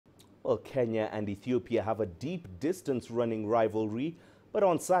Well, Kenya and Ethiopia have a deep distance-running rivalry, but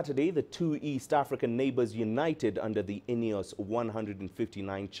on Saturday, the two East African neighbours united under the INEOS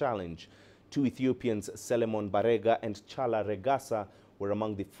 159 challenge. Two Ethiopians, Selemon Barega and Chala Regasa, were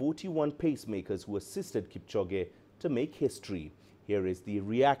among the 41 pacemakers who assisted Kipchoge to make history. Here is the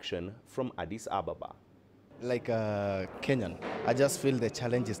reaction from Addis Ababa. Like a Kenyan, I just feel the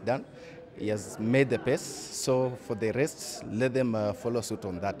challenge is done. He has made the pace, so for the rest, let them follow suit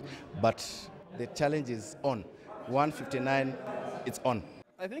on that. But the challenge is on. 159, it's on.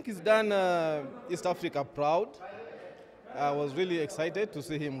 I think he's done East Africa proud. I was really excited to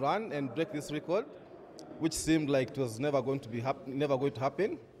see him run and break this record, which seemed like it was never going to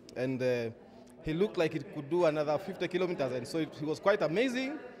happen. And he looked like he could do another 50 kilometers, and so he was quite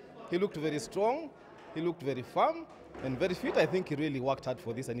amazing. He looked very strong. He looked very firm and very fit. I think he really worked hard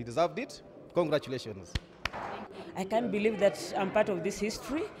for this and he deserved it. Congratulations. I can't believe that I'm part of this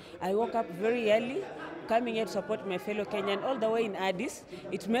history. I woke up very early, coming here to support my fellow Kenyan all the way in Addis.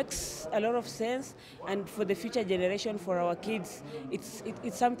 It makes a lot of sense, and for the future generation, for our kids,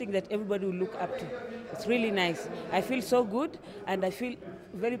 it's something that everybody will look up to. It's really nice. I feel so good and I feel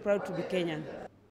very proud to be Kenyan.